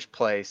enters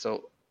play.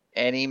 So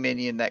any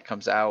minion that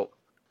comes out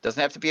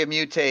doesn't have to be a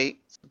mutate.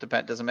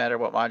 Doesn't matter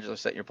what modular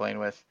set you're playing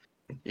with.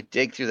 You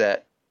dig through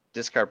that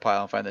discard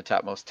pile and find the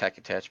topmost tech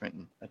attachment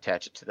and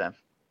attach it to them.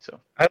 So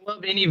I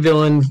love any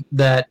villain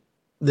that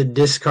the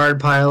discard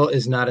pile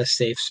is not a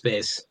safe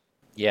space.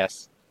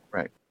 Yes.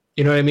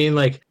 You know what I mean?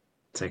 Like,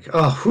 it's like,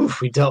 oh, whew,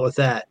 we dealt with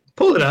that.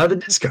 Pull it out of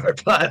the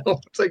discard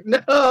pile. It's like,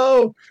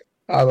 no.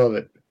 I love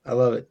it. I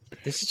love it.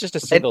 This is just a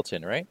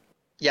singleton, right?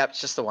 yeah, it's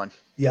just the one.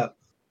 Yeah.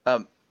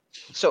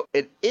 So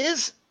it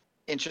is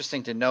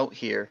interesting to note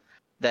here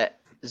that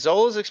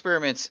Zola's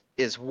Experiments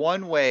is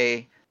one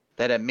way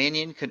that a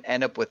minion could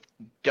end up with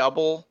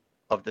double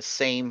of the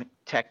same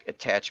tech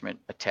attachment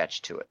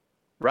attached to it,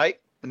 right?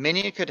 The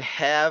minion could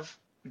have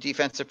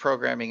defensive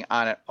programming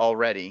on it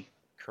already.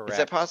 Correct. Is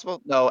that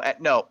possible? No,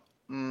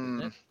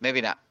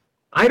 maybe not.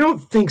 I don't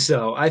think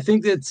so. I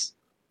think that's...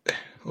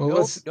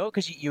 Well, No,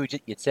 because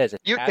it says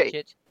attach Mutate.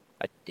 it.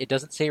 It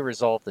doesn't say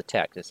resolve the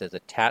tech. It says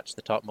attach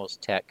the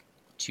topmost tech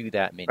to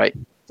that minion. Right.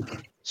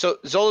 So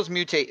Zola's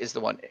Mutate is the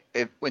one.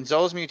 When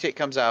Zola's Mutate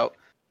comes out,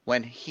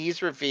 when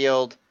he's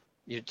revealed,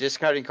 you're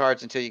discarding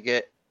cards until you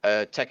get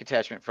a tech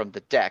attachment from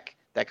the deck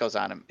that goes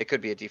on him. It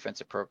could be a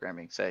defensive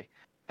programming, say.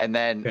 And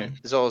then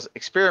Zola's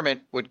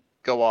Experiment would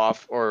go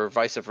off, or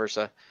vice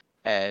versa,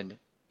 and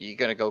you're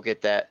going to go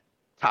get that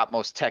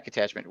topmost tech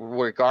attachment,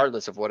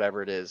 regardless of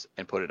whatever it is,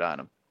 and put it on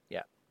him.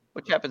 Yeah.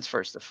 Which happens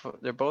first?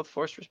 They're both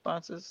forced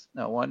responses?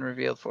 No, one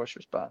revealed forced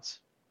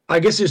response. I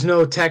guess there's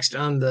no text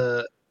on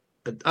the...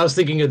 I was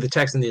thinking of the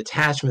text in the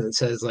attachment that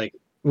says, like,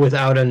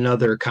 without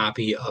another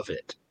copy of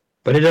it.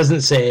 But it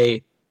doesn't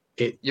say...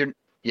 You're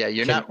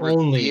can not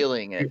only-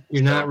 revealing it.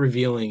 You're not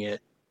revealing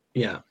it.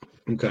 Yeah.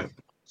 Okay.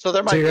 So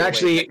there might So be you're a way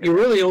actually to- you're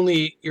really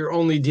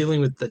only dealing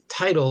with the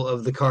title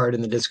of the card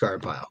in the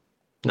discard pile,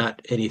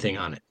 not anything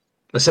on it.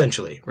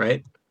 Essentially,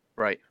 right?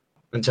 right.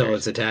 Until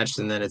it's attached,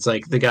 and then it's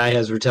like the guy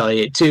has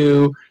retaliate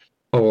 2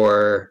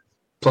 or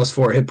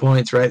 +4 hit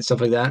points, right?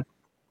 Stuff like that.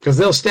 Because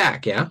they'll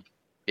stack, yeah.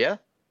 Yeah,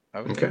 I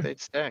would Okay. think they'd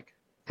stack.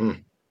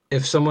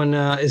 If someone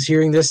is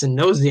hearing this and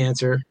knows the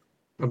answer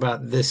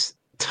about this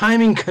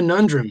timing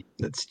conundrum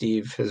that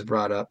Steve has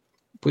brought up,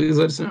 please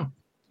let us know.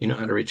 You know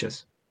how to reach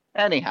us.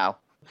 Anyhow,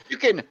 you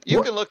can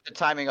look the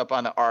timing up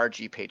on the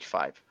RG page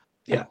 5.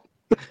 Yeah.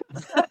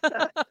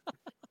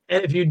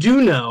 And if you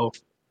do know,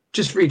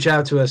 just reach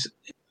out to us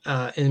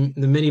in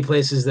the many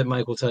places that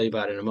Mike will tell you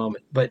about in a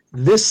moment. But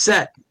this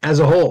set as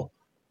a whole,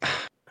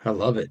 I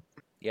love it.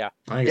 Yeah.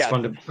 I think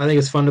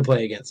it's fun to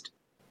play against.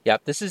 Yeah,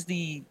 this is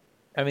the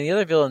I mean, the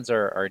other villains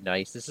are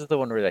nice. This is the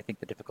one where I think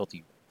the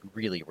difficulty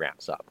really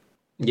ramps up.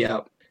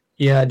 Yeah.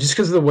 Yeah, just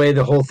because of the way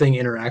the whole thing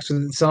interacts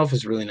with itself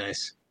is really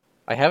nice.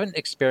 I haven't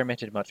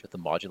experimented much with the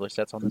modular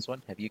sets on this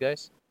one. Have you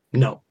guys?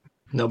 No.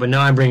 No, but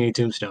now I'm bringing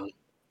Tombstone.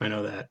 I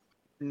know that.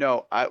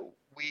 No,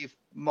 we've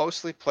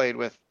mostly played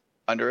with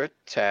Under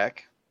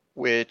Attack,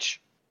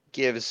 which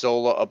gives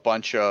Zola a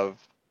bunch of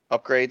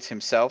upgrades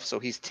himself. So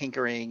he's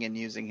tinkering and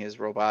using his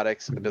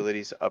robotics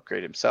abilities to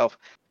upgrade himself,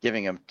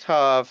 giving him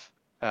tough,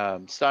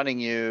 stunning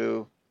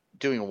you,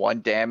 doing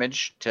 1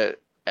 damage to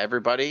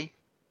everybody,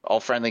 all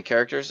friendly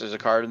characters. There's a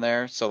card in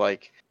there. So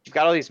like you've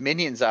got all these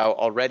minions out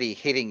already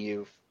hitting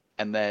you,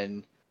 and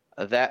then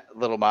that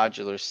little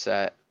modular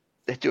set,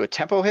 they do a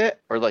tempo hit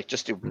or like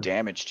just do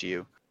damage to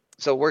you.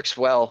 So it works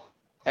well.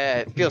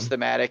 It feels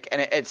thematic,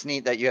 and it's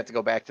neat that you have to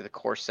go back to the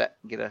core set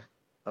and get a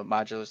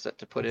modular set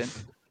to put in.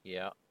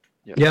 Yeah.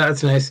 Yeah,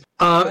 that's nice.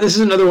 This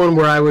is another one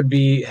where I would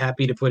be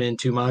happy to put in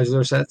 2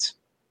 modular sets.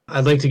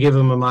 I'd like to give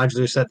them a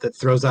modular set that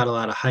throws out a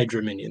lot of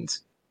Hydra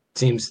minions.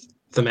 Seems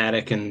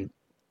thematic and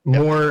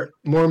more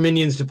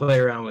minions to play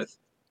around with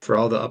for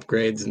all the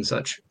upgrades and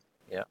such.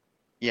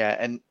 Yeah,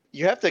 and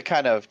you have to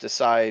kind of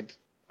decide,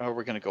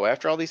 we're going to go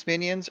after all these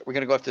minions? We're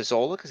going to go after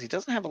Zola because he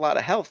doesn't have a lot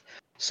of health.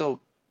 So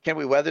can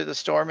we weather the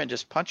storm and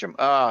just punch him?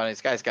 Oh, and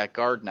this guy's got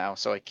guard now,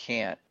 so I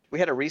can't. We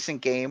had a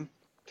recent game,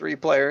 3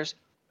 players.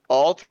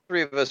 All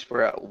 3 of us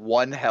were at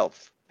 1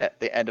 health at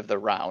the end of the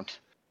round.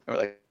 And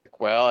we're like,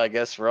 well, I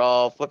guess we're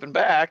all flipping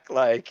back.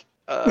 Like,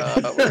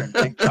 we're in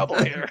big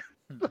trouble here.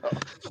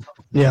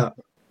 Yeah.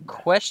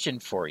 Question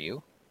for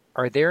you.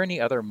 Are there any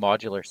other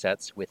modular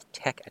sets with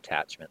tech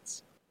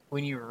attachments?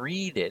 When you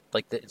read it,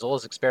 like the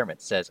Zola's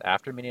experiment says,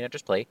 after minion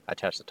enters play,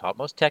 attach the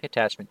topmost tech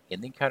attachment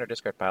in the encounter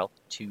discard pile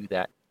to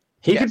that.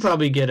 He could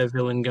probably get a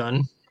villain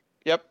gun.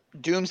 Yep.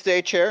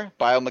 Doomsday Chair,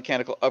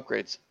 biomechanical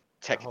upgrades,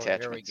 tech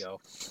attachments. There we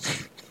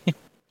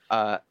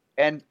go.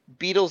 And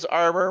Beetle's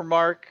Armor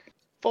Mark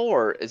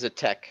 4 is a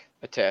tech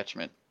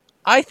attachment.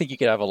 I think you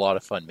could have a lot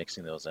of fun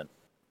mixing those in.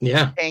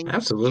 Yeah, Kang,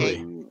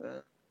 absolutely.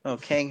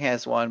 Kang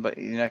has one, but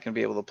you're not going to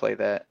be able to play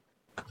that.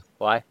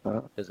 Why?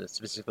 Does it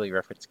specifically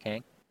reference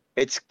Kang?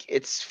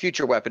 It's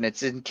future weapon.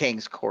 It's in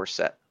Kang's core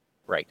set.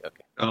 Right,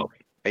 okay. Oh,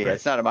 But yeah, right.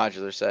 it's not a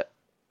modular set.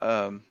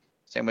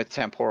 Same with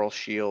Temporal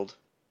Shield.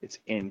 It's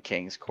in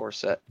Kang's core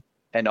set.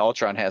 And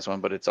Ultron has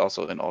one, but it's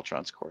also in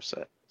Ultron's core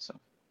set.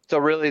 So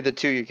really the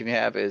 2 you can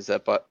have is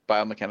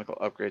biomechanical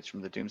upgrades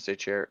from the Doomsday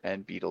Chair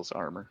and Beetle's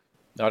Armor.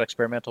 Not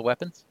experimental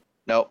weapons?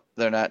 No,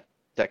 they're not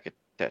tech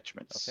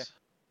attachments.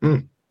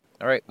 Okay.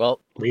 All right, well,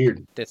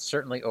 Weird. this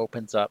certainly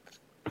opens up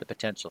the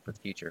potential for the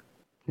future.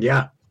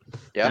 Yeah,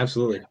 Yeah,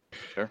 absolutely.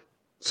 Sure.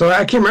 So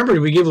I can't remember.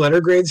 Did we give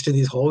letter grades to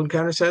these whole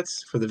encounter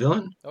sets for the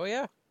villain? Oh,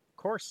 yeah, of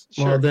course.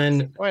 Sure. Well,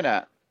 then Why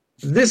not?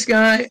 this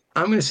guy,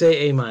 I'm going to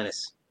say A-.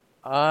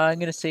 I'm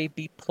going to say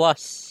B+.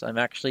 I'm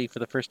actually, for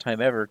the first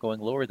time ever, going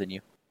lower than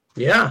you.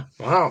 Yeah.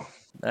 Wow.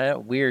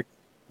 Weird.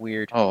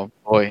 Oh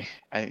boy,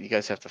 you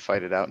guys have to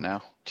fight it out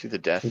now to the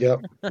death.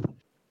 Yep.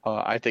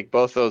 I think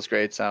both those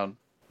grades sound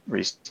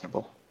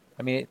reasonable.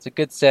 I mean, it's a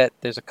good set.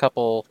 There's a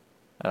couple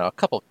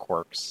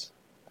quirks.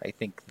 I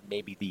think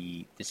maybe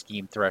the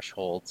scheme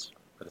thresholds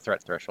or the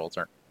threat thresholds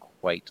aren't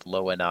quite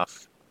low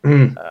enough.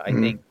 I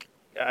think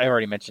I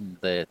already mentioned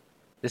the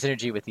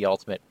synergy with the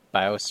ultimate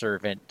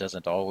Bioservant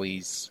doesn't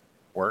always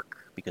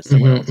work because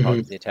someone else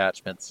hogs the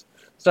attachments.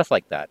 Stuff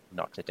like that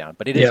knocks it down.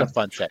 But it is a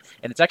fun set.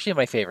 And it's actually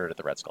my favorite of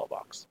the Red Skull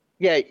box.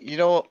 Yeah,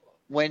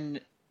 when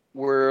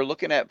we're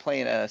looking at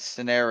playing a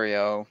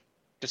scenario,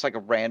 just like a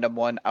random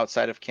one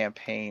outside of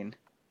campaign,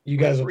 You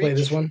guys will play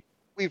this one?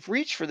 we've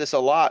reached for this a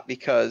lot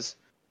because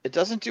it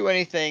doesn't do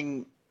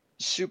anything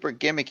super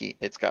gimmicky.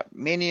 It's got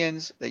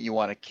minions that you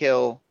want to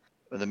kill,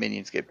 or the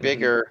minions get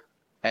bigger,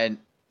 and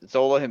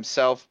Zola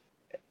himself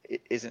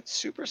isn't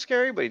super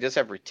scary, but he does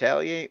have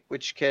Retaliate,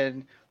 which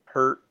can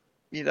hurt.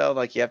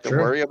 Like you have to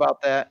worry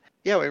about that.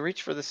 Yeah, we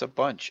reach for this a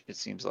bunch, it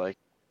seems like.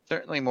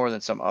 Certainly more than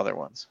some other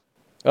ones.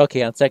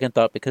 Okay, on second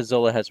thought, because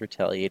Zola has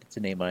Retaliate, it's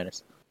an A-.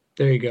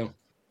 There you go.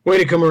 Way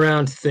to come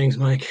around to things,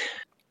 Mike.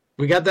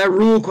 We got that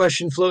rule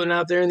question floating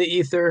out there in the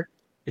ether.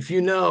 If you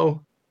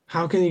know,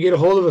 how can you get a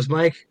hold of us,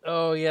 Mike?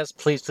 Oh, yes,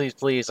 please, please,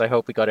 please. I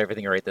hope we got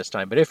everything right this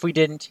time. But if we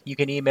didn't, you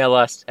can email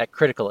us at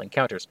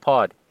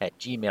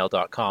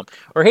criticalencounterspod@gmail.com.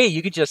 Or hey,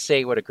 you could just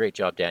say what a great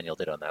job Daniel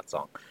did on that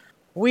song.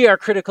 We are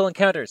Critical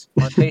Encounters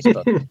on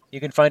Facebook. You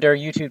can find our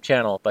YouTube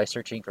channel by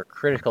searching for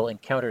Critical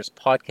Encounters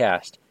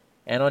Podcast.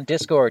 And on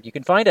Discord, you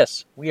can find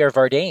us. We are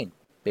Vardane,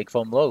 Big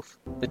Foam Loaf,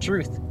 The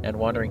Truth, and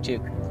Wandering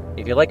Took.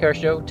 If you like our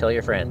show, tell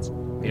your friends.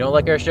 If you don't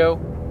like our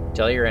show,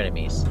 tell your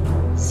enemies.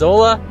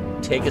 Zola,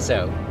 take us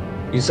out.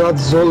 You saw the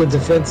Zola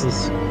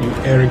defenses, you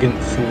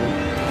arrogant fool.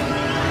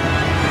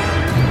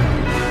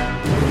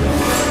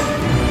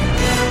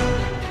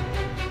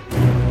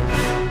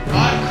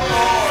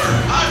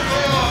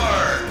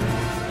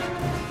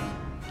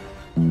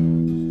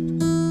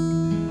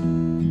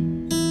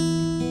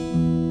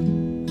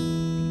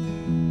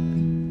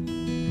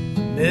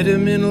 Met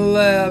him in a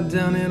lab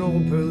down in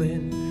old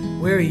Berlin.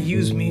 where he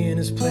used me in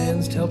his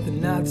plans to help the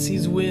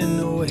Nazis win.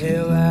 Oh,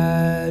 Hail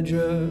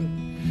Hydra,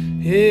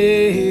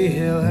 hey,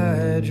 Hail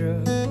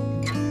Hydra.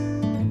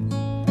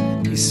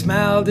 He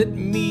smiled at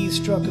me,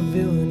 struck a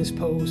villainous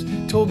pose,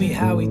 told me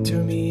how he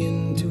turned me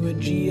into a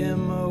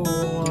GMO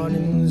on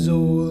him.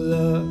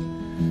 Zola,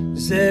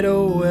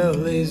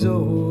 Z-O-L-A,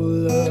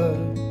 Zola,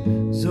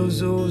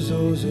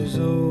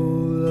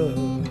 Zola.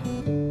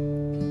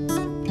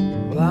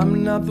 Well,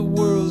 I'm not the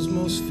world's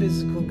most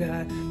physical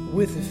guy, but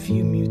with a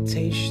few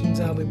mutations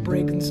I'll be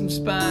breaking some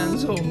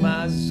spines. Oh,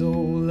 my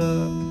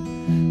Zola,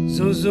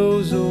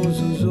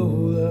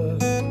 Zola.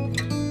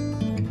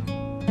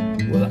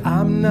 Well,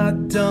 I'm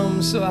not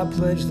dumb, so I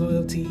pledge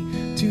loyalty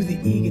to the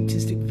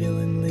egotistic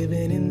villain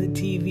living in the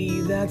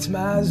TV. That's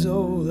my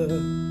Zola,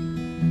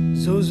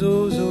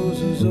 Zola,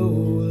 Zola.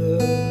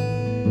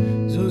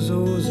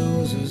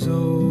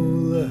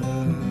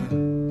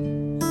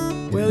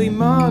 Well, he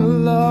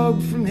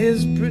monologued from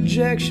his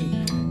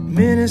projection,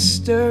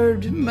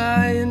 ministered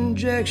my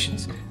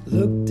injections,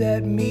 looked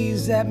at me,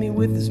 zapped me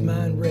with his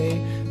mind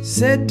ray,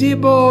 said, dear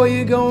boy,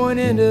 you're going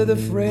into the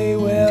fray.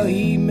 Well,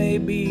 he may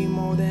be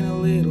more than a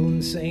little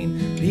insane,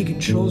 but he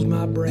controls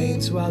my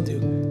brain, so I'll do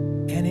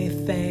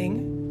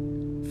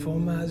anything for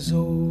my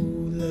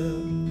Zola,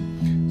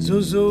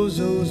 Zola,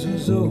 Zola,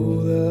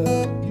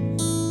 Zola.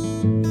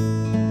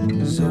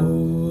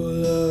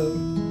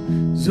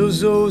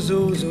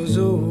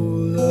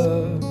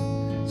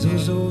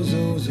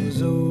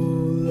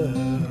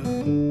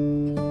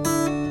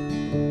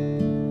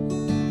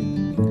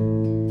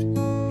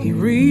 He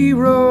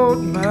rewrote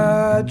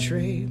my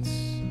traits.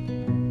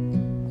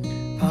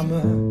 I'm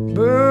a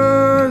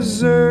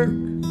berserk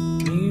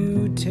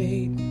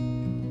mutate,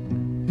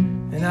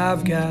 and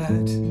I've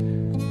got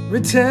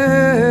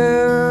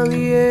retaliate,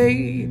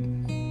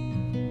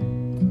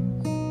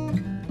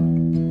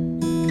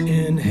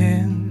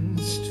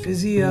 enhanced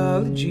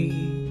physiology.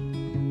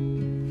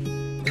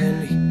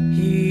 And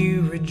he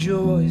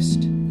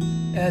rejoiced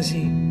as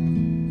he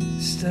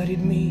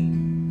studied me.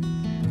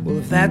 Well,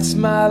 if that's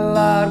my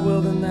lot, well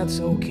then that's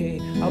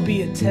okay. I'll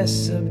be a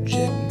test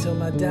subject until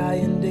my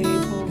dying day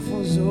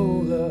for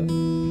Zola.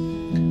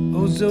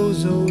 Oh,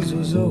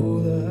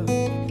 Zola.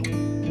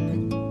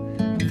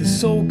 The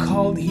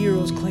so-called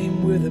heroes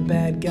claim we're the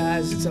bad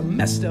guys. It's a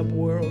messed up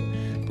world,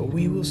 but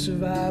we will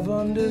survive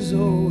under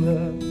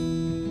Zola.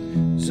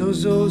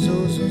 Zola.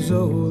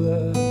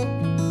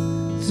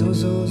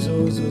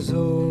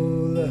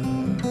 Zola.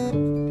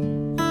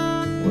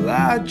 Well,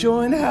 I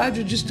joined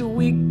Hydra just a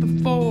week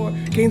before,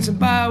 gained some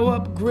bio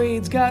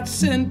upgrades, got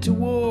sent to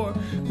war.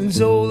 Then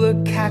Zola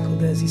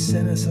cackled as he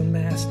sent us en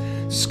masse,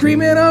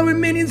 screaming, "All we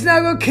minions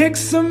now go kick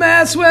some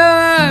ass."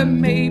 Well, I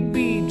may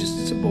be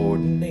just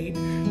subordinate,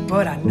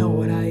 but I know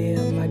what I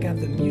am. I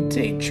got the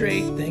mutate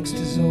trait thanks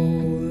to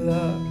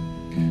Zola.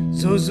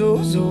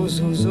 Zola.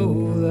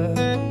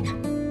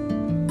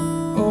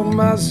 Oh,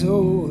 my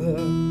Zola.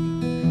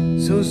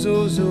 Zola.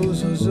 Zola.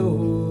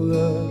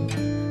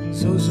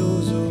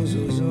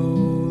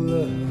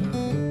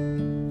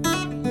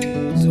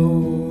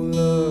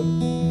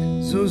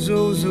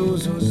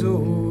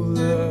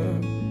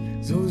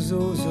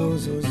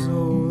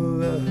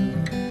 Zola.